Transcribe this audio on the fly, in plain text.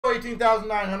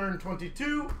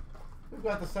18,922. We've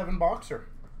got the 7-boxer.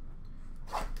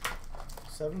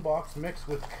 7-box mixed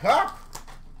with cup.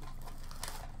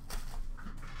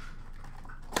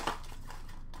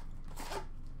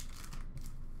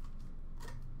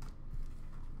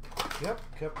 Yep,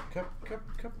 cup.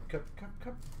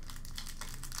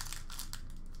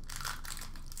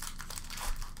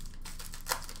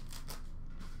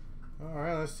 All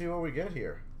right, let's see what we get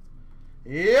here.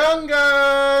 Young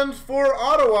Guns for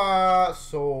Ottawa,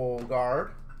 Soul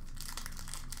Guard.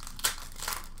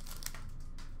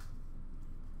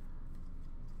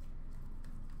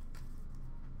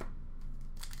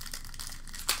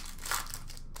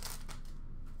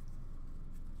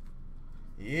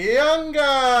 Young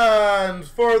Guns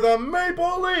for the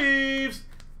Maple Leafs,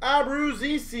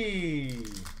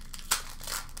 Abruzzese.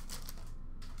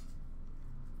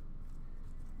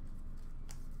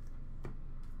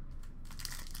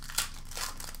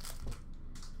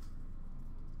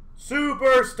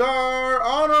 Superstar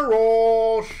Honor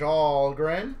Roll,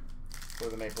 Shalgren for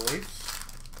the Maple Leafs.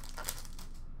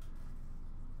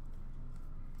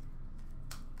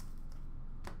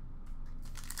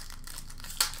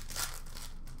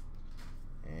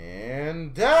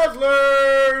 And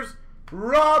Dazzlers,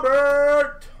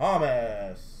 Robert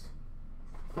Thomas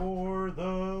for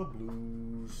the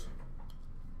Blues.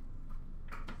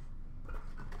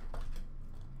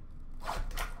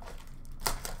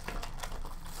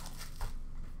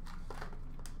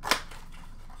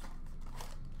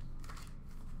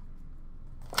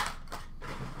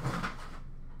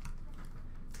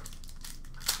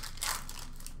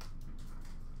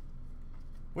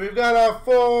 We've got a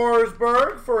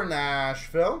Forsberg for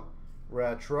Nashville,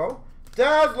 retro.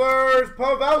 Dazzlers,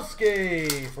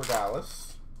 Pavelski for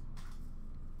Dallas.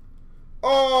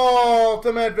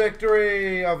 Ultimate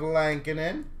Victory of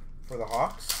Lankinen for the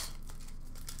Hawks.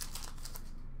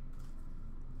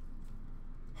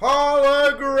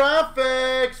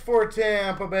 Holographics for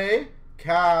Tampa Bay,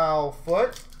 Cal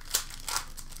Foote.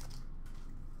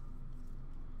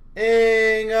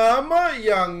 Ingham,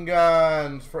 Young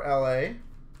Guns for LA.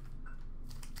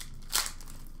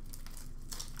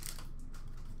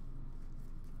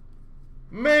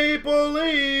 Maple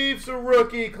Leafs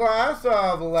rookie class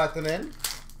of Lehtinen.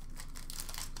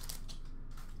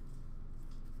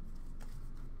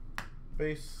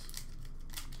 Base.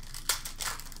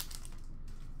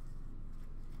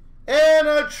 And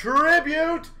a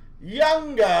tribute,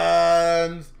 Young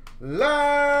Guns,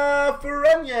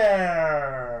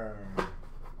 Lafreniere.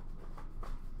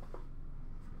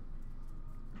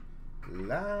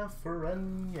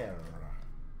 Lafreniere.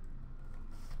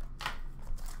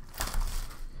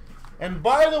 And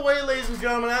by the way, ladies and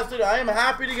gentlemen, I am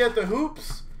happy to get the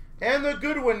Hoops and the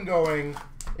Goodwin going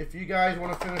if you guys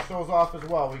want to finish those off as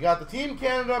well. We got the Team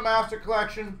Canada Master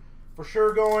Collection for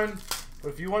sure going. But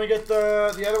if you want to get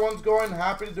the other ones going,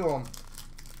 happy to do them.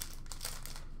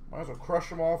 Might as well crush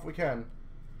them all if we can.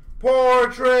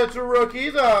 Portraits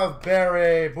rookies of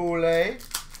Barry Boulay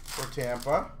for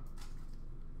Tampa.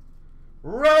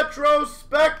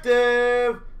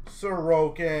 Retrospective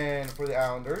Sorokin for the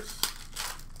Islanders.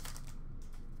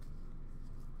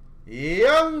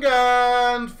 Young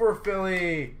Guns for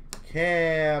Philly,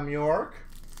 Cam York.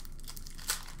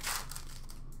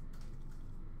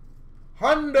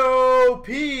 Hundo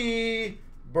P.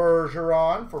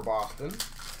 Bergeron for Boston.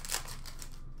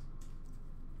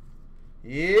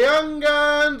 Young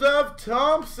Guns of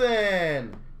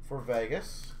Thompson for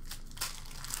Vegas.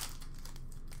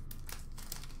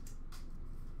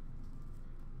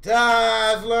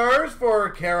 Dazzlers for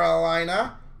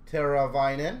Carolina,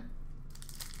 Teravainen.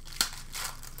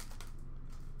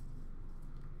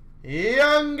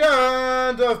 Young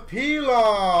Guns of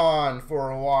Pilon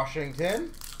for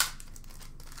Washington.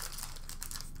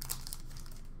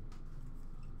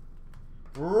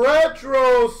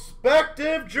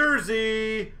 Retrospective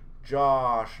jersey,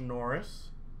 Josh Norris,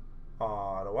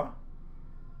 Ottawa.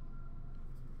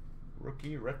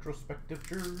 Rookie retrospective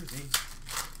jersey.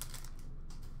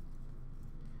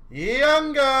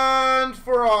 Young Guns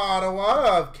for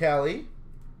Ottawa of Kelly.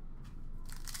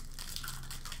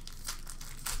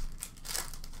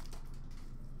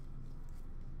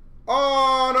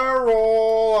 On a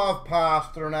roll of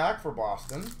Pasternak for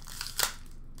Boston.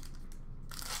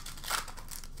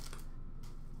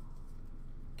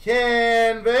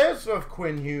 Canvas of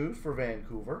Quinn Hughes for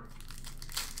Vancouver.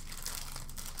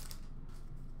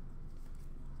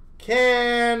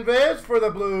 Canvas for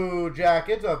the Blue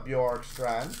Jackets of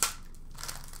Bjorkstrand.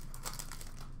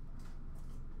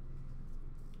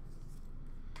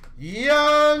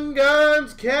 Young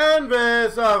Guns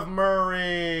canvas of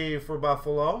Murray for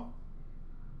Buffalo.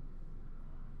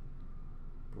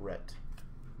 Rhett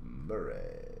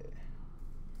Murray.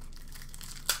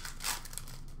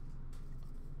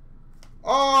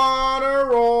 On a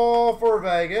roll for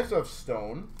Vegas of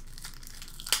Stone.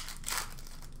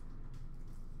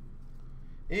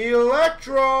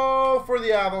 Electro for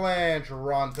the Avalanche,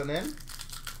 Rantanen.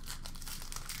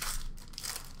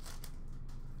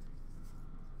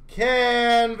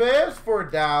 Canvas for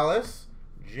Dallas,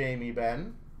 Jamie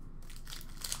Benn.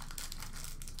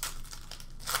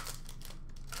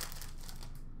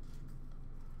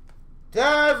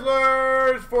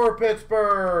 Dazzlers for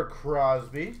Pittsburgh,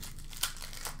 Crosby.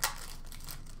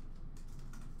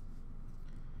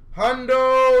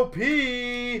 Hundo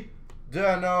P.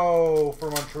 Dano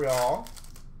for Montreal.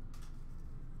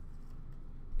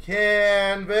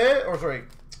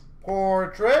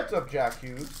 Portrait of Jack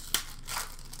Hughes.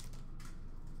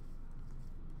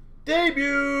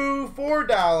 Debut for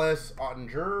Dallas,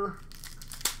 Ottinger.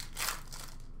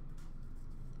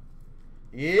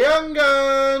 Young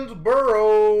Guns,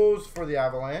 Burrows for the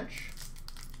Avalanche.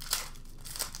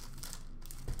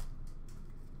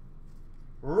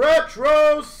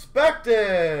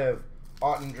 Retrospective,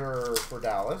 Ottinger for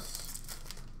Dallas.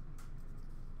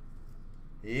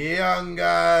 Young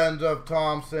Guns of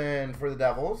Thompson for the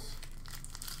Devils.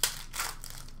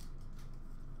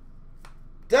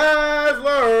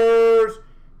 Dazzlers,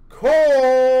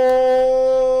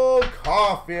 Cole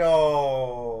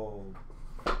Caulfield.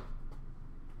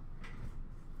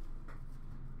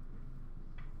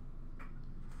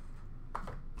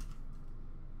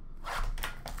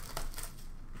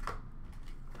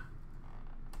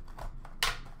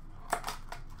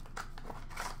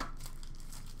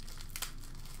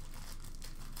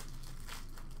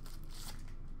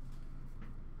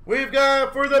 We've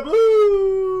got for the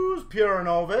Blues,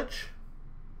 Puranovich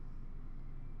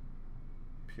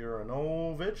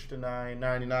to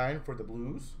 $9.99 for the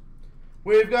Blues.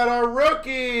 We've got a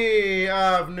rookie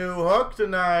of New Hook to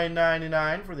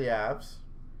 $9.99 for the Avs.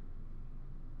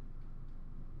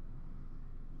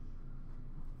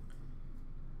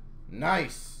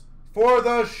 Nice. For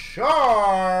the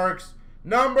Sharks,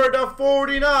 number to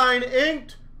 49,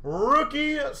 inked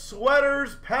rookie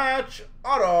sweaters patch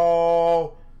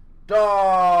auto.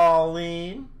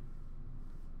 Darlene,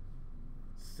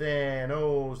 San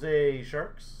Jose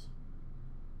Sharks.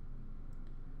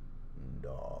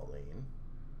 Darlene.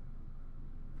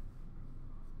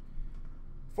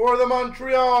 For the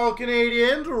Montreal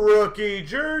Canadiens, rookie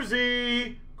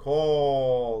jersey,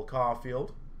 Cole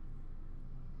Caulfield.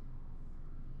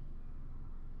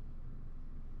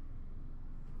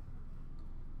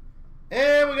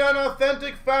 And we got an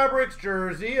authentic fabrics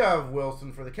jersey of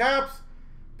Wilson for the Caps.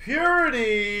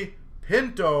 Purity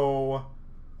Pinto,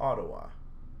 Ottawa.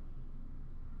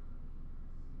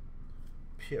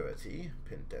 Purity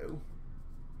Pinto.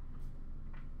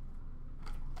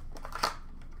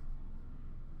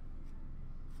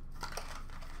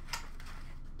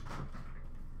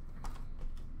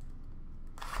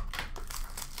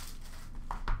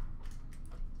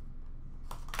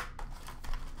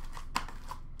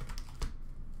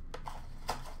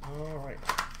 All right.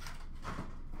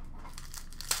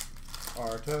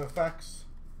 Artifacts.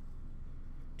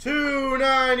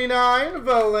 $2.99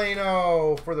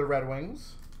 Veleno for the Red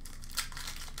Wings.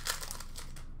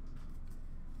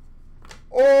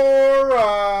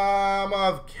 Orem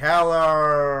of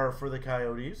Keller for the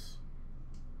Coyotes.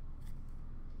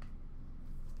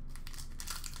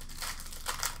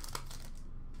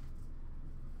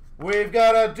 We've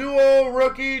got a dual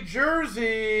rookie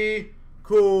jersey,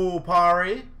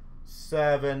 Kupari,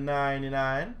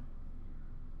 $7.99.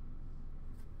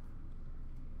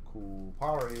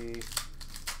 Kupari.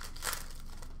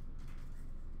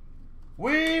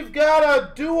 We've got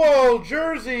a dual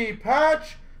jersey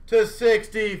patch to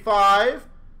 65,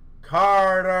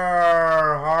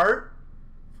 Carter Hart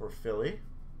for Philly.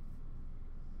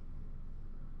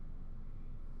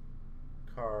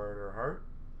 Carter Hart,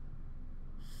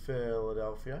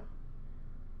 Philadelphia.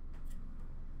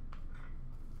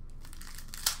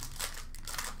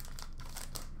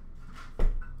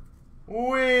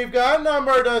 We've got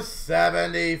number to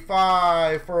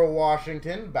 75 for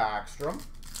Washington, Backstrom.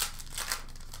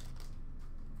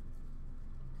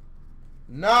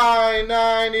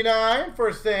 $9.99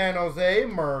 for San Jose,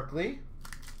 Merkley.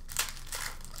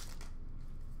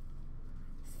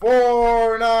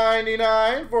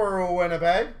 $4.99 for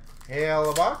Winnipeg,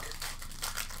 Halebuck.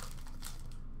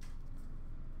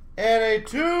 And a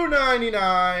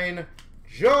 $2.99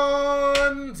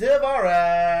 John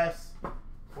Tavares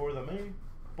for the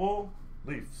Maple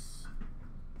Leafs.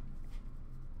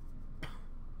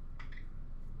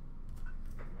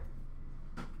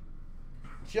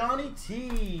 Johnny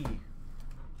T.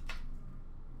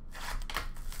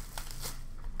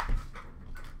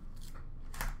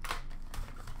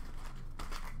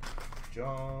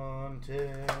 John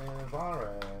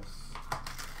Tavares.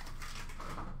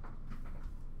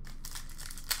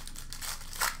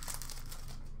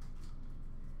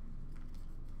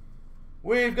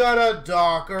 We've got a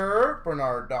Docker,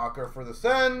 Bernard Docker for the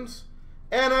Sens,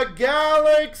 and a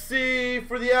Galaxy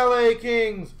for the LA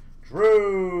Kings,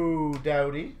 Drew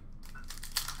Doughty.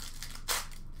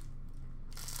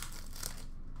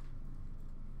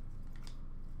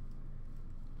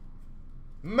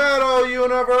 Metal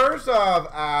Universe of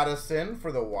Addison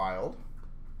for the Wild.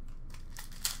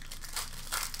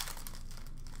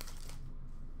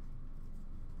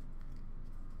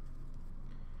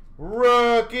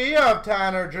 Rookie of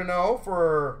Tanner Jeannot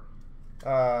for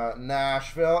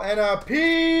Nashville. And a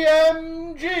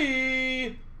PMG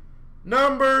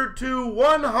number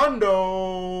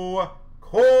 2/100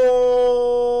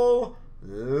 Cole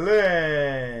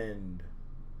Land.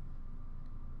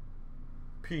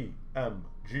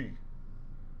 PMG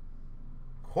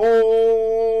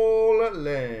Cole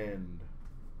Land.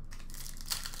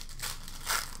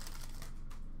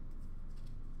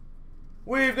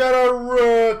 We've got a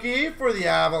rookie for the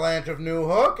Avalanche of New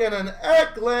Hook and an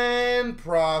Eklund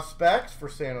Prospects for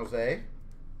San Jose.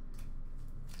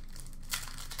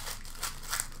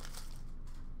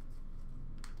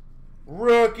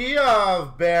 Rookie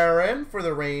of Barron for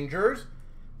the Rangers.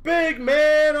 Big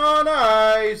man on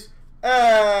ice,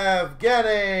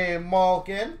 Evgeny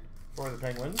Malkin for the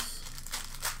Penguins.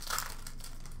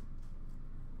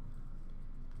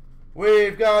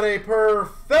 We've got a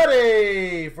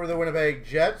Perfetti for the Winnipeg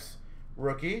Jets,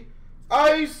 rookie.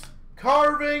 Ice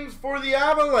Carvings for the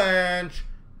Avalanche,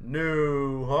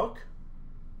 New Hook.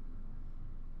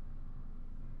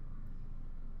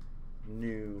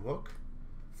 New Hook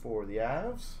for the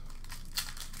Avs.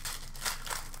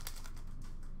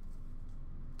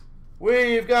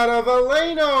 We've got a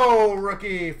Veleno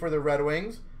rookie for the Red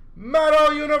Wings.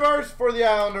 Metal Universe for the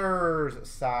Islanders,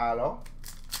 Salo.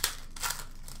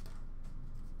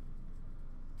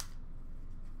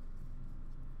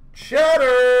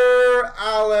 Cheddar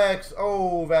Alex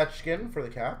Ovechkin for the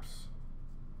Caps.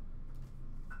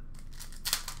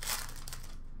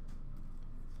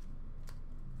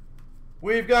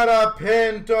 We've got a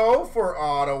Pinto for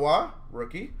Ottawa,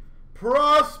 rookie.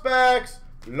 Prospects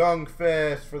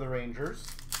Lundqvist for the Rangers.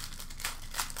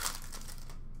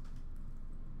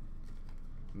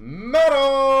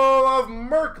 Medal of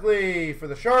Merkley for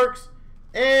the Sharks.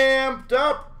 Amped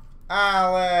up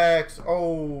Alex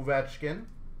Ovechkin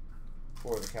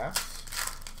for the Caps.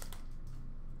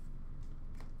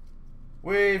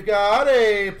 We've got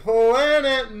a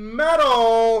Planet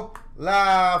Metal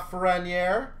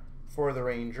Lafreniere for the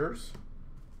Rangers.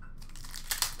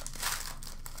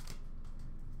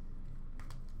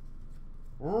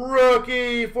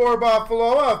 Rookie for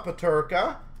Buffalo of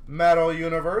Peterka. Metal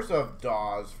Universe of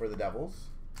Dawes for the Devils.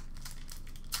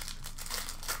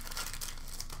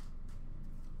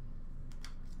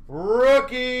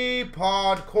 Rookie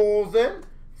Podkolzin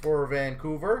for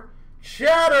Vancouver.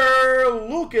 Chatter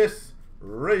Lucas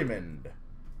Raymond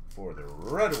for the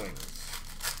Red Wings.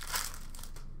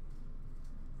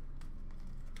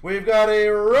 We've got a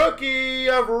rookie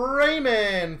of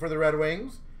Raymond for the Red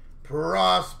Wings.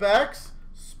 Prospects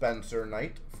Spencer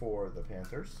Knight for the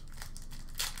Panthers.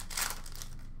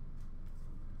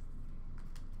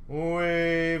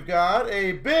 We've got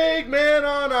a big man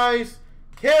on ice,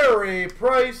 Carey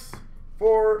Price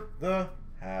for the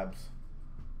Habs.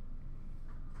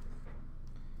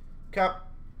 Cup.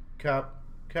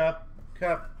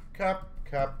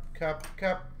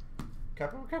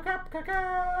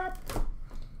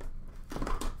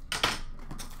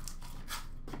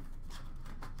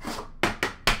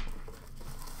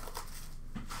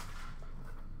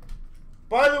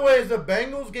 By the way, is the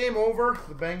Bengals game over?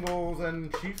 The Bengals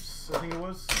and Chiefs, I think it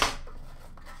was.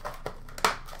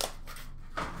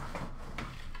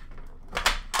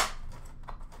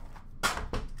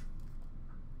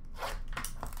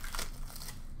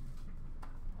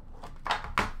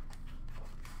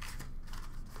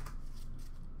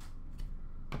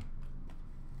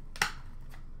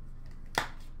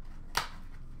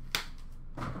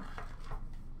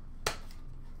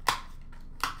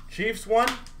 Chiefs won.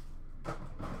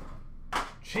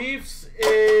 Chiefs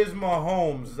is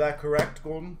Mahomes. Is that correct,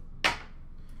 Golden?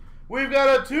 We've got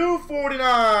a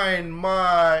 249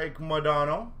 Mike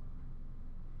Modano.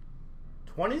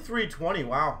 23-20.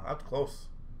 Wow, that's close.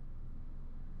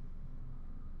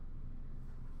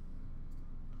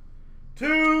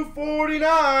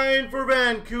 249 for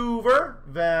Vancouver,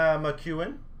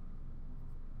 McEwen.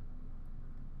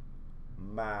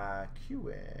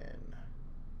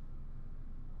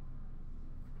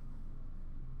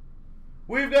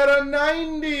 We've got a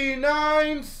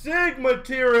 99 Sig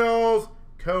Materials,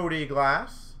 Cody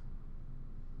Glass.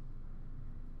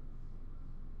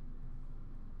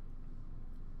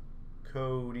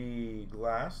 Cody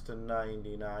Glass to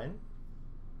 99.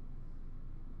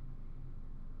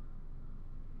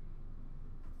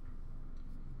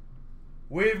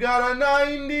 We've got a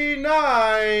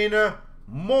 99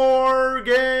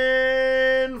 Morgan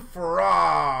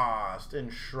Frost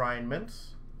Enshrinements.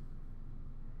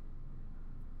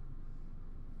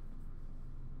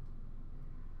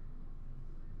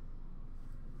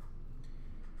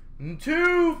 And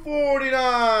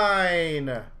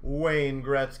 249 Wayne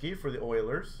Gretzky for the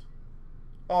Oilers.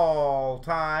 All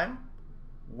time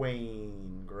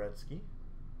Wayne Gretzky.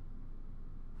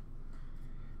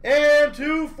 And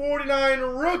 249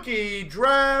 rookie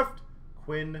draft,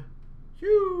 Quinn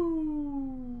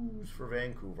Hughes for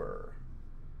Vancouver.